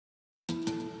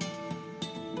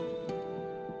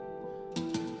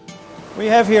We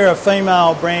have here a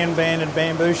female brown banded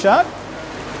bamboo shark.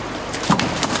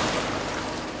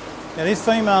 Now this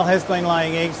female has been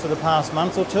laying eggs for the past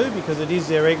month or two because it is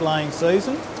their egg laying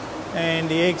season, and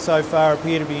the eggs so far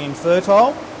appear to be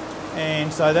infertile,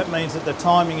 and so that means that the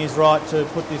timing is right to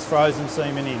put this frozen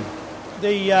semen in.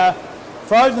 The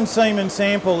frozen semen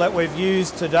sample that we've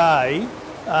used today,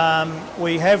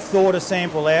 we have thawed a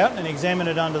sample out and examined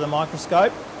it under the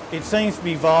microscope. It seems to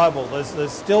be viable.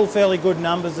 There's still fairly good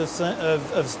numbers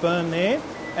of sperm there,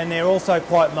 and they're also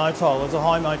quite motile. There's a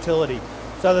high motility.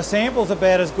 So the sample's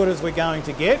about as good as we're going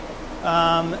to get,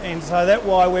 and so that's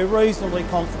why we're reasonably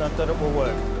confident that it will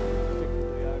work.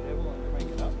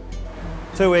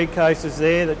 Two egg cases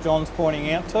there that John's pointing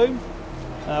out to,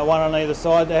 one on either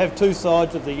side. They have two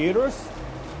sides of the uterus,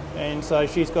 and so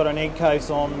she's got an egg case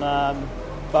on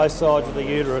both sides of the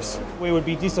uterus. We would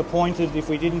be disappointed if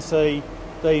we didn't see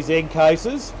these egg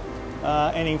cases,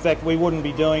 and in fact we wouldn't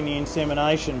be doing the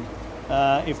insemination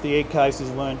if the egg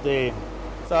cases weren't there.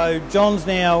 So John's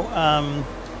now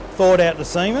thawed out the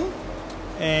semen,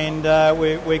 and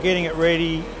we're getting it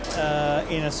ready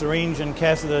in a syringe and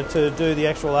catheter to do the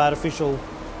actual artificial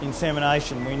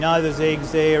insemination. We know there's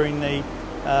eggs there in the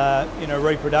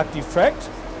reproductive tract,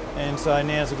 and so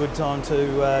now's a good time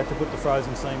to put the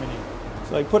frozen semen in.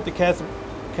 So we put the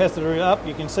catheter up.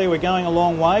 You can see we're going a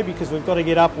long way because we've got to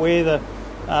get up where the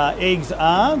eggs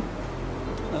are,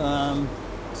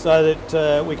 so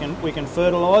that we can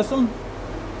fertilise them.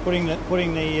 Putting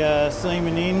the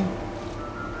semen in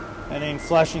and then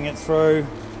flushing it through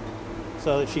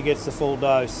so that she gets the full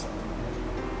dose.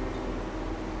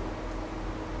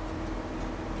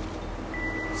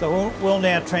 So we'll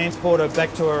now transport her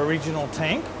back to her original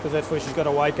tank because that's where she's got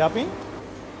to wake up in,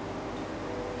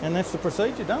 and that's the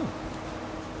procedure done.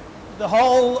 The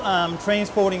whole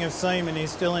transporting of semen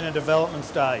is still in a development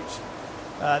stage.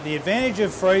 The advantage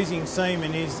of freezing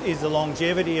semen is the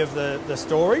longevity of the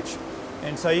storage,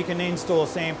 and so you can then store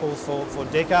samples for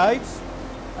decades.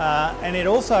 And it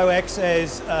also acts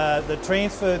as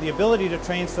the ability to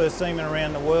transfer semen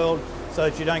around the world so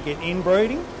that you don't get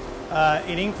inbreeding.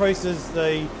 It increases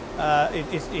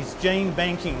it's gene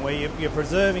banking, where you're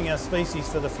preserving a species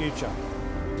for the future.